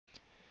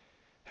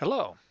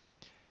Hello,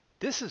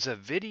 this is a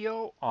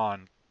video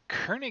on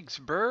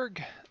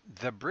Königsberg,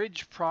 the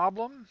bridge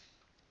problem,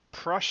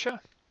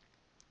 Prussia,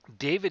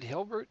 David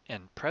Hilbert,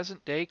 and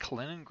present-day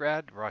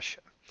Kaliningrad, Russia.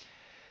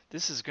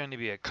 This is going to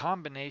be a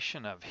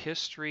combination of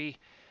history,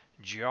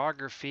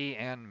 geography,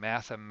 and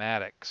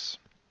mathematics.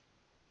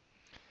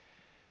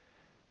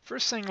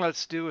 First thing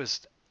let's do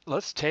is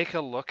let's take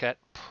a look at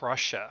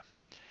Prussia.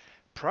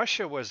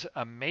 Prussia was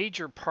a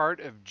major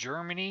part of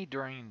Germany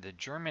during the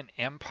German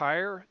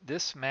Empire.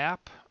 This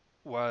map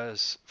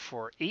was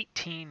for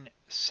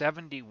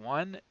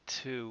 1871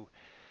 to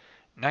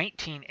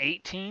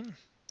 1918,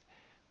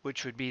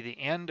 which would be the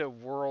end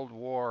of World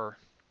War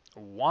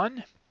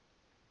I.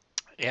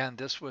 And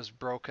this was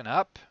broken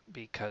up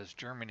because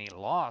Germany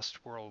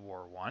lost World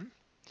War I.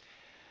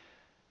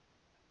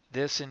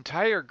 This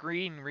entire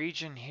green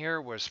region here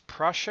was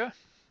Prussia.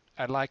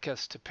 I'd like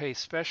us to pay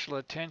special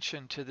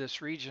attention to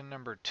this region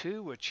number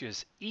 2, which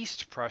is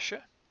East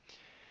Prussia.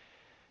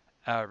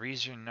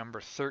 Region number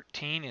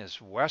 13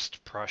 is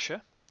West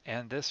Prussia,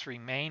 and this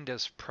remained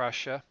as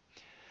Prussia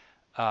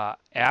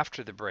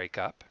after the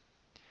breakup.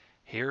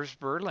 Here's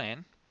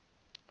Berlin,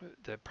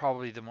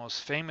 probably the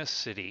most famous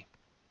city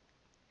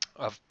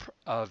of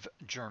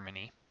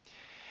Germany.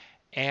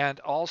 And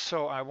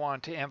also I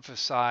want to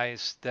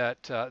emphasize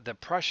that the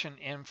Prussian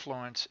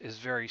influence is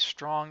very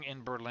strong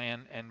in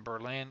Berlin, and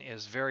Berlin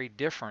is very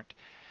different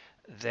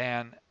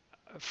than,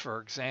 for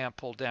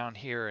example, down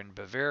here in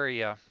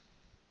Bavaria.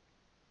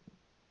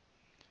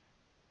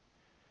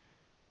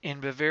 In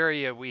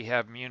Bavaria we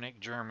have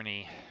Munich,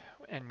 Germany,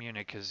 and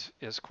Munich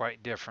is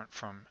quite different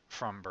from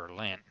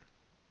Berlin.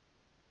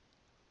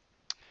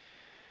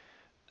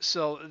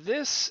 So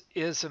this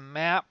is a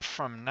map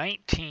from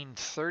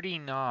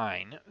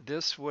 1939.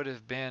 This would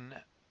have been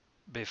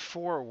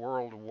before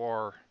World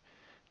War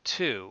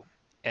II.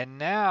 And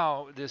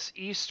now this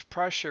East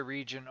Prussia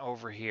region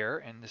over here,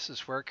 and this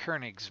is where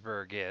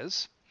Königsberg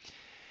is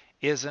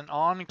an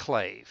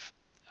enclave.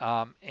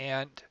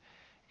 And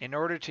in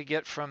order to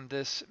get from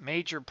this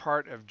major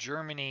part of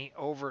Germany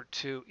over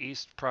to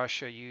East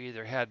Prussia, you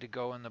either had to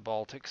go in the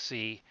Baltic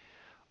Sea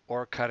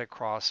or cut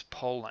across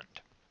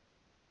Poland.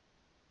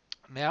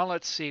 Now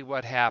let's see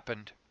what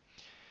happened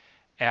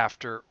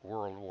after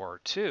World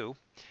War II,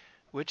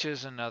 which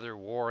is another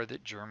war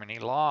that Germany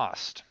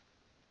lost.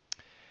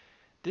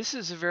 This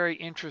is a very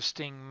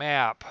interesting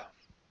map.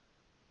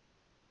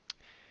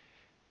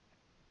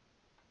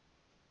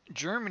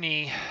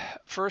 Germany,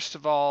 first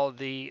of all,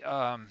 the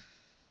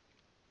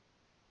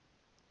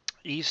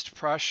East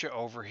Prussia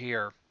over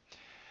here,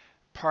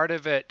 part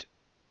of it,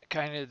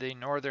 kind of the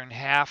northern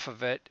half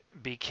of it,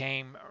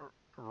 became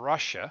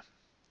Russia,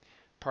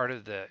 part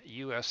of the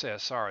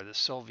USSR, the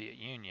Soviet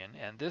Union,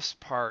 and this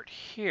part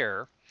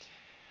here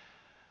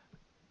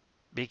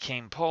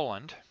became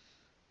Poland.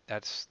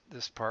 That's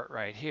this part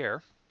right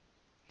here.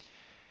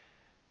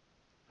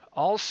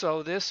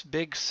 Also, this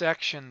big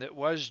section that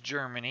was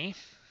Germany,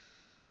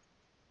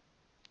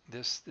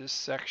 this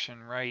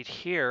section right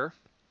here,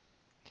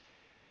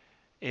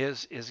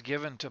 is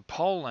given to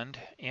Poland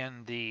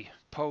in the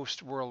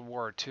post-World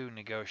War II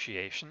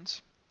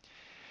negotiations.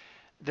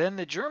 Then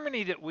the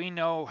Germany that we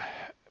know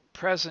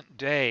present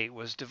day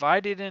was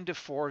divided into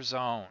 4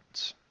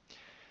 zones,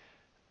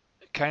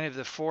 kind of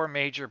the 4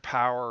 major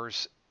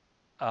powers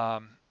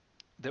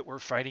that were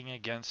fighting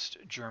against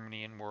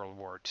Germany in World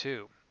War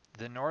II.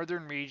 The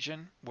northern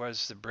region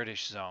was the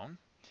British zone.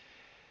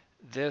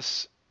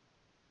 This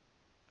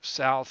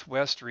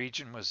southwest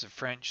region was the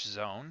French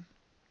zone.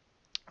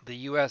 The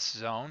US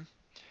zone,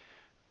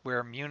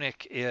 where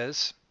Munich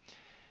is,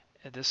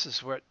 this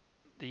is what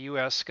the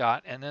US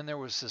got. And then there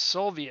was the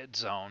Soviet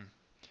zone.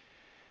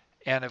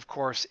 And of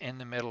course, in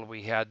the middle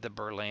we had the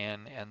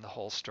Berlin, and the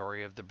whole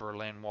story of the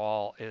Berlin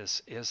Wall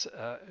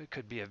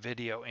could be a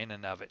video in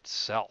and of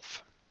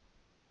itself.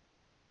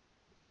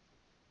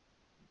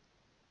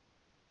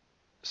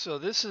 So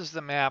this is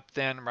the map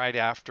then right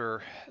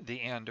after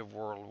the end of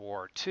World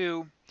War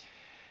II.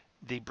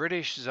 The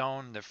British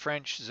zone, the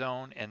French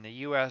zone, and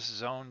the US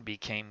zone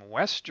became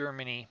West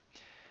Germany.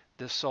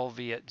 The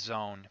Soviet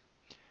zone,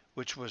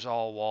 which was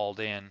all walled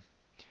in,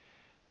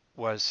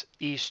 was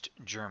East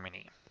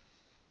Germany.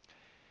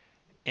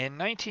 In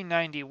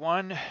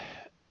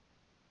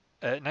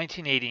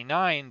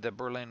 1989, the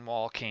Berlin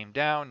Wall came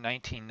down.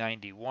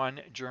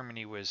 1991,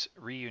 Germany was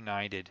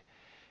reunited,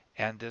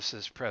 and this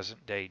is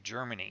present-day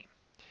Germany.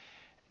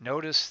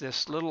 Notice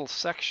this little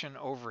section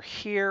over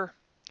here.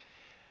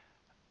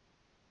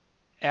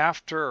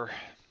 After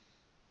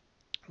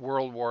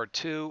World War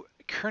II,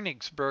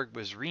 Königsberg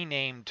was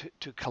renamed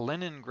to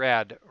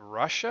Kaliningrad,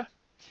 Russia,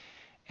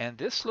 and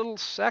this little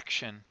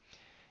section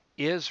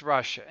is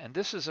Russia, and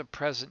this is a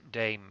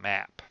present-day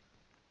map.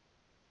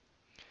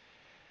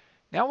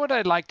 Now what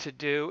I'd like to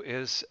do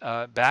is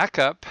back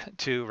up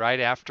to right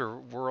after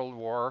World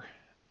War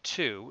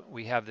II.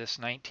 We have this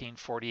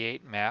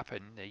 1948 map,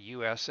 and the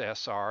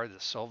USSR, the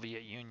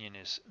Soviet Union,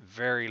 is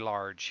very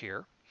large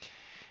here.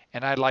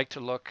 And I'd like to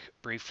look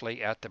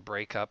briefly at the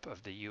breakup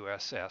of the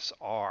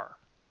USSR.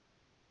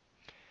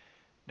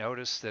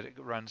 Notice that it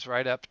runs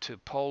right up to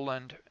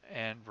Poland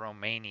and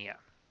Romania.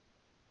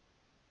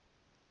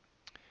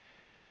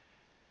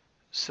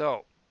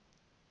 So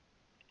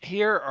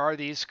here are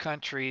these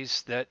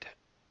countries that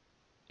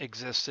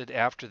existed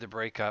after the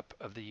breakup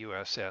of the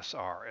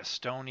USSR: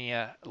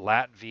 Estonia,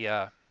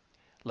 Latvia,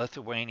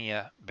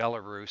 Lithuania,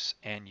 Belarus,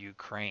 and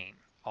Ukraine.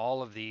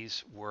 All of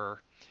these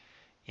were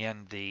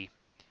in the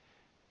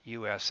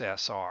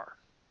USSR.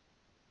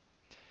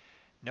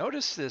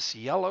 Notice this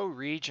yellow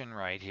region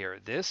right here.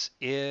 This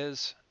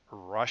is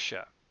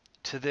Russia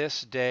to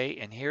this day,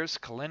 and here's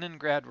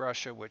Kaliningrad,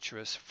 Russia, which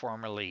was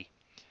formerly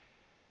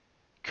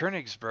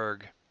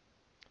Königsberg,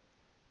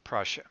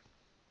 Prussia.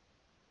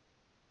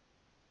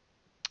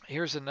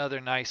 Here's another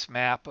nice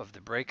map of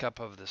the breakup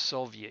of the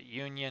Soviet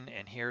Union,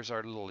 and here's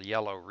our little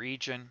yellow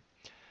region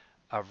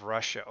of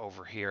Russia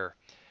over here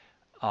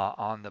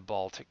on the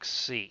Baltic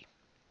Sea.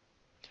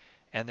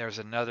 And there's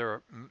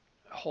another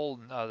whole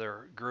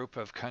other group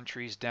of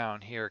countries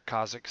down here,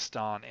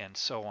 Kazakhstan and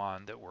so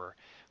on, that were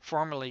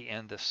formerly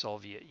in the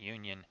Soviet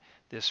Union,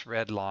 this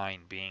red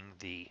line being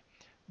the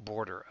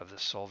border of the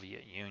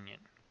Soviet Union.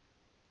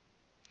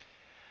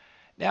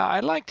 Now,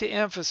 I'd like to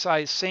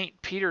emphasize St.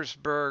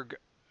 Petersburg,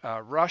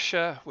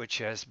 Russia, which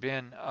has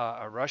been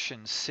a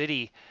Russian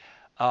city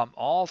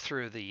all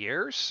through the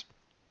years,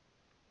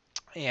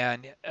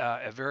 and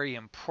a very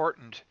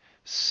important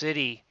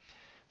city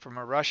from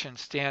a Russian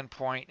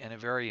standpoint, and a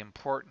very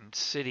important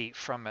city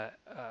from an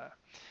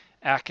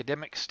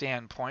academic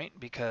standpoint,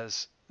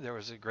 because there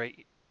was a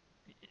great,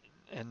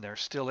 and there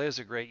still is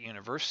a great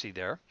university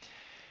there.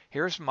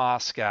 Here's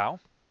Moscow,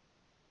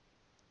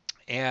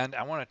 and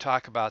I want to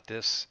talk about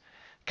this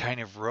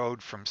kind of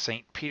road from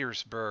St.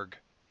 Petersburg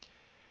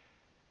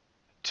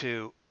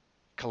to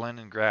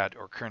Kaliningrad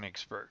or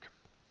Königsberg.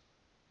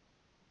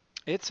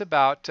 It's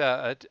about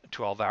a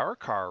 12-hour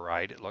car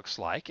ride, it looks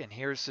like, and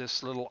here's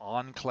this little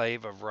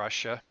enclave of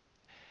Russia,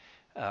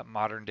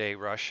 modern-day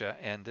Russia,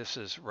 and this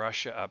is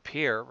Russia up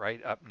here,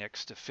 right up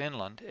next to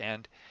Finland.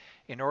 And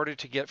in order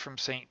to get from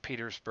St.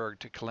 Petersburg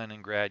to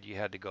Kaliningrad, you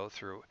have to go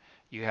through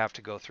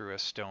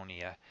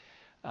Estonia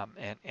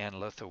and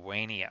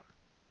Lithuania.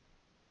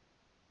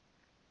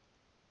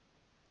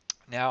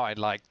 Now I'd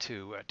like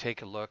to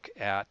take a look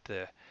at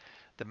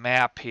the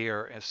map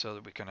here so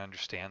that we can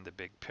understand the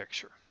big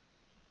picture.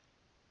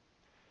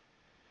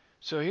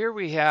 So here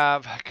we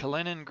have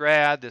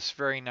Kaliningrad, this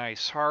very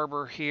nice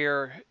harbor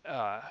here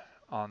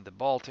on the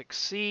Baltic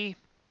Sea.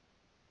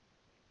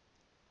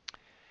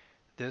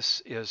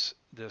 This is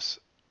this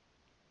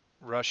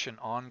Russian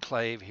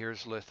enclave.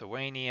 Here's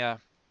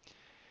Lithuania.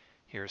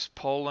 Here's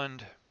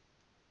Poland.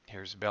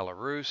 Here's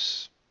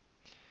Belarus.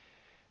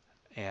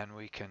 And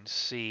we can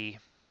see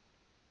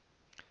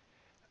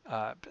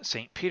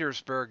St.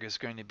 Petersburg is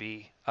going to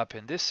be up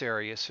in this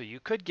area. So you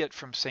could get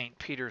from St.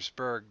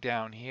 Petersburg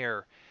down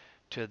here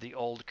to the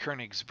old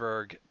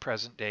Königsberg,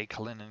 present-day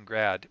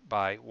Kaliningrad,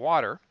 by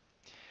water.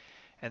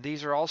 And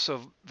these are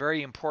also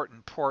very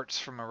important ports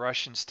from a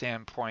Russian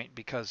standpoint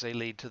because they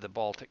lead to the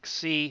Baltic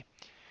Sea,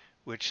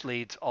 which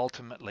leads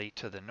ultimately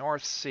to the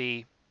North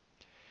Sea,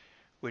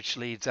 which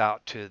leads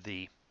out to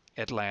the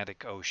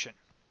Atlantic Ocean.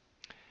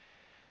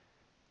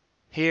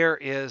 Here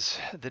is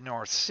the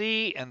North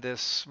Sea, and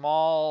this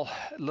small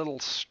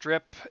little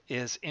strip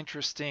is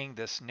interesting,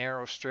 this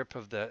narrow strip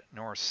of the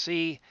North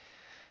Sea.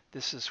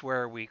 This is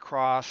where we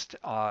crossed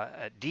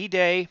at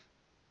D-Day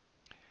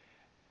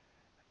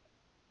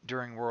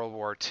during World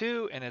War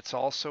II, and it's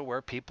also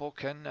where people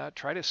can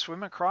try to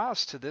swim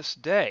across to this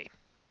day.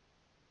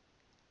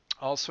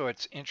 Also,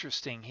 it's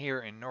interesting here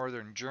in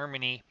northern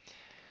Germany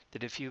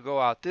that if you go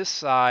out this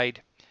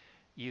side,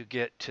 you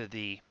get to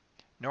the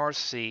North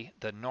Sea,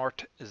 the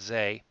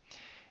Nordsee,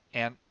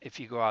 and if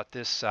you go out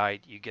this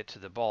side, you get to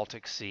the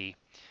Baltic Sea.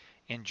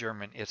 In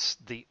German, it's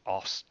the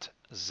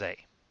Ostsee.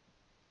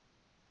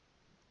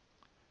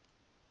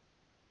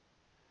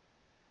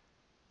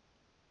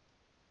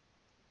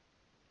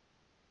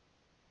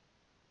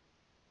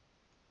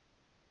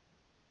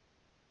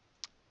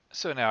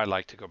 So now I'd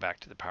like to go back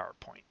to the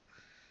PowerPoint.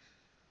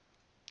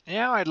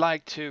 Now I'd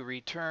like to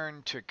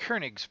return to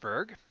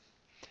Königsberg,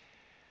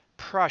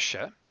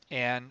 Prussia,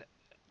 and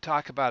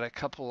talk about a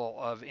couple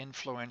of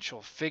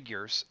influential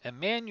figures.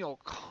 Immanuel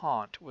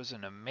Kant was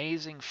an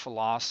amazing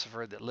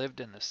philosopher that lived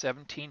in the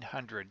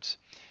 1700s.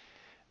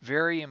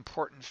 Very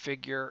important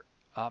figure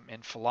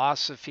in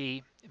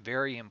philosophy,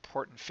 very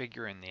important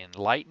figure in the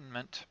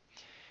Enlightenment,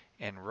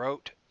 and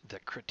wrote The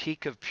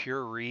Critique of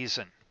Pure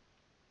Reason.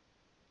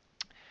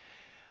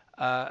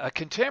 A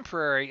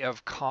contemporary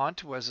of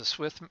Kant was a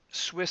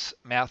Swiss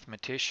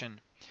mathematician,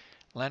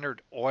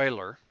 Leonhard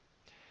Euler,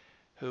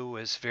 who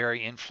was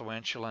very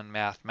influential in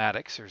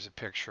mathematics. There's a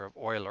picture of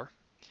Euler.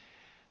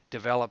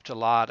 Developed a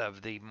lot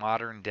of the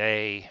modern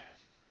day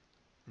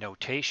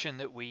notation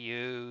that we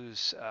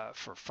use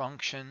for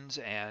functions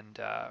and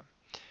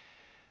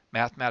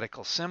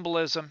mathematical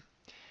symbolism.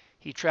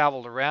 He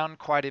traveled around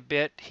quite a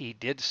bit. He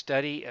did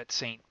study at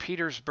St.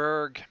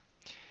 Petersburg,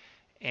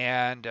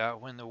 And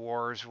when the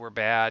wars were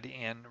bad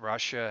in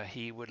Russia,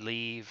 he would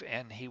leave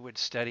and he would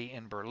study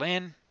in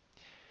Berlin.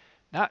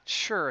 Not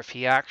sure if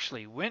he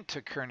actually went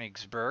to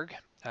Königsberg.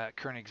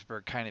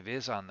 Königsberg kind of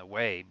is on the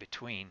way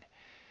between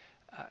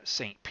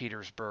St.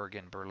 Petersburg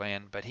and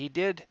Berlin, but he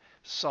did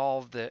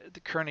solve the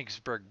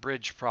Königsberg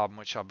Bridge problem,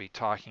 which I'll be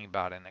talking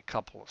about in a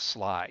couple of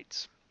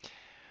slides. I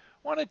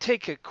want to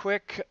take a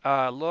quick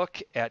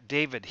look at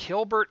David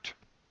Hilbert.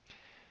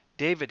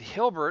 David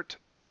Hilbert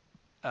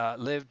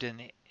lived in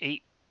the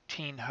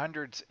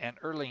 1800s and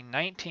early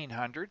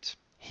 1900s.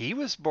 He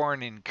was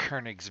born in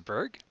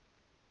Königsberg,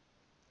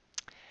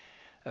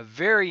 a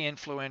very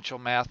influential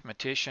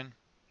mathematician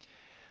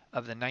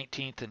of the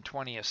 19th and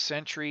 20th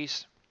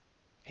centuries.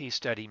 He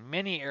studied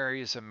many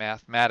areas of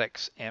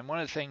mathematics, and one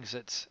of the things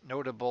that's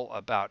notable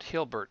about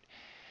Hilbert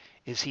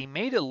is he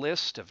made a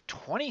list of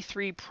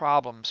 23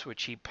 problems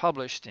which he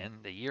published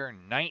in the year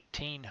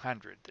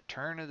 1900, the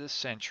turn of the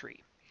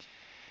century.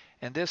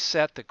 And this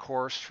set the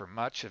course for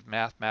much of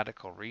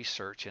mathematical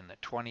research in the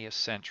 20th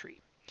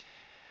century.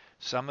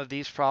 Some of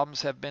these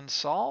problems have been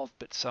solved,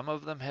 but some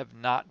of them have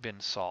not been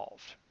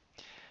solved.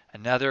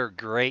 Another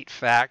great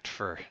fact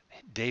for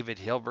David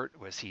Hilbert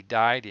was he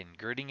died in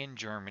Göttingen,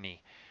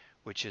 Germany,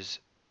 which is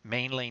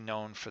mainly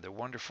known for the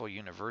wonderful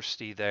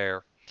university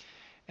there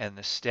and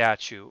the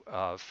statue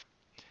of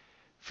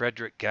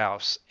Friedrich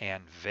Gauss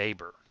and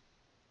Weber.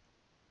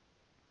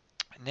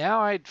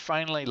 Now I'd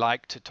finally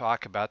like to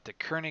talk about the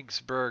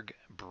Königsberg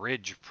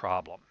Bridge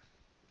problem.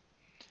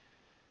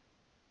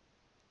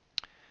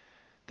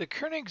 The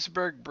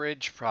Königsberg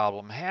Bridge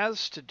problem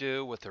has to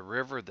do with a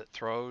river that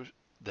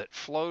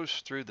flows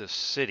through the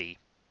city,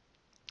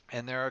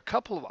 and there are a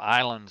couple of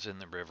islands in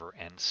the river,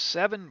 and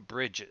 7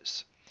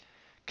 bridges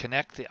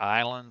connect the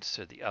islands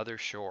to the other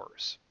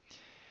shores.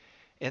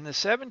 In the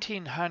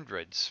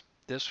 1700s,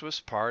 this was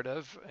part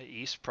of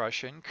East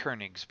Prussia and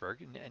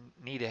Königsberg, and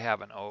need to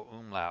have an O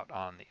umlaut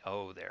on the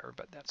O there,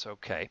 but that's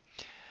okay.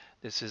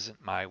 This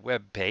isn't my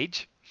web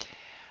page.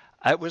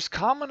 It was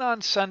common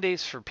on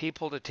Sundays for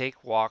people to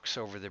take walks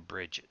over the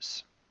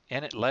bridges,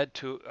 and it led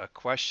to a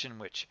question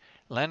which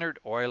Leonhard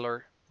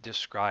Euler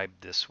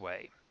described this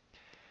way.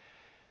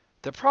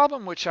 The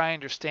problem, which I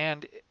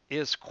understand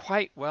is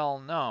quite well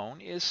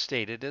known, is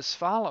stated as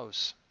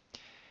follows.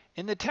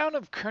 In the town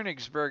of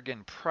Königsberg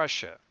in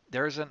Prussia,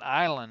 there is an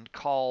island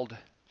called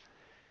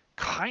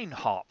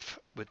Keinhopf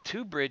with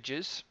 2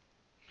 bridges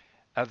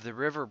of the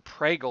river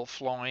Pregel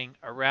flowing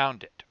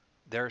around it.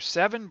 There are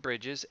 7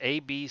 bridges, A,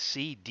 B,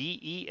 C, D,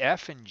 E,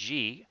 F, and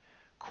G,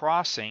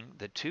 crossing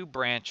the 2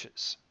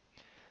 branches.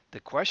 The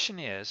question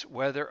is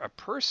whether a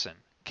person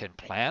can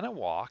plan a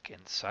walk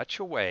in such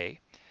a way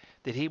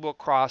that he will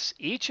cross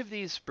each of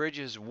these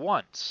bridges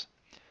once,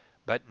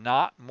 but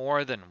not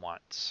more than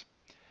once.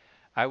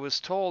 I was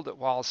told that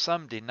while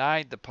some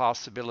denied the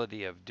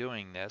possibility of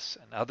doing this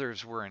and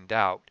others were in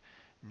doubt,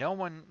 no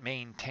one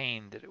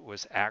maintained that it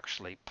was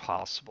actually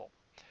possible.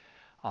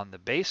 On the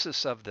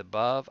basis of the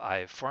above, I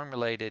have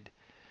formulated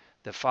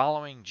the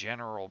following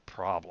general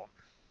problem.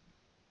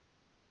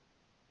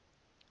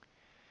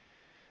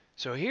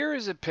 So here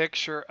is a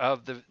picture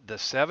of the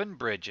 7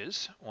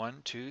 bridges,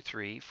 1, 2,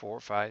 3, 4,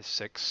 5,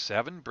 6,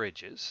 7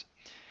 bridges,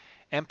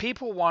 and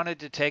people wanted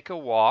to take a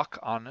walk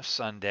on a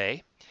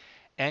Sunday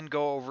and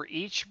go over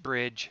each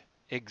bridge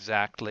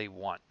exactly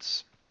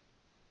once.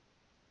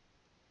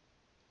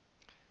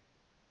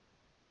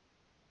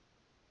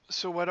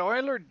 So what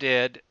Euler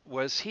did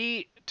was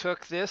he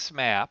took this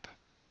map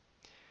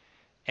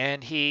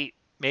and he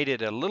made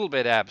it a little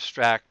bit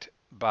abstract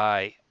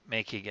by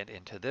making it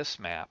into this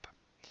map.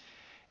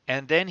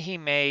 And then he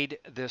made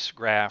this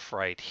graph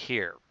right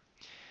here.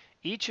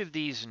 Each of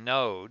these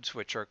nodes,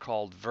 which are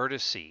called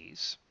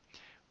vertices,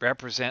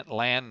 represent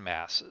land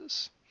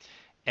masses,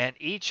 and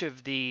each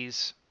of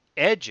these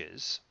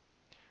edges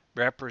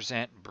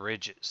represent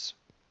bridges.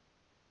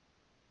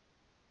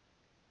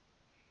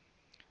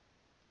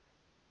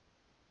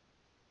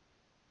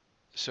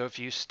 So if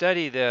you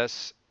study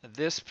this,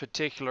 this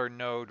particular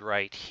node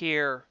right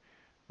here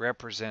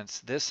represents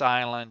this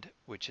island,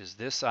 which is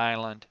this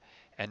island,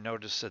 and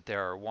notice that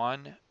there are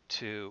 1,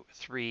 2,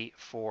 3,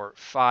 4,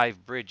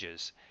 5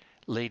 bridges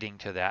leading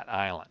to that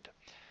island.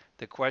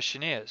 The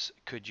question is,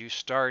 could you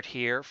start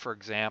here, for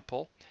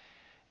example,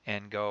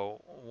 and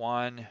go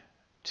 1,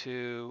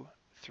 2,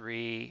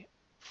 3,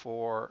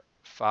 4,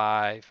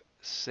 5,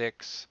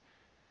 6,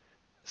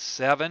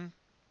 7,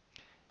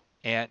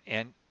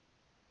 and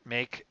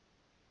make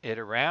it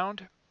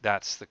around?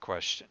 That's the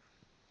question.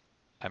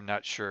 I'm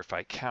not sure if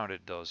I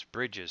counted those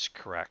bridges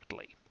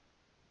correctly.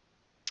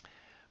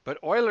 But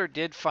Euler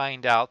did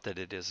find out that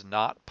it is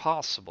not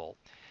possible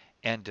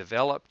and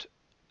developed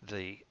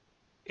the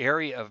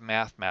area of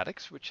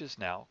mathematics, which is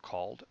now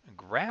called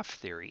graph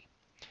theory.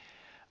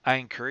 I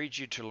encourage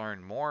you to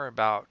learn more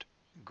about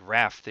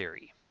graph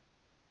theory.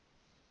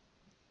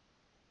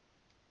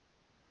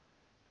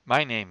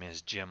 My name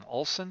is Jim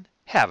Olson.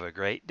 Have a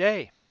great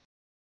day.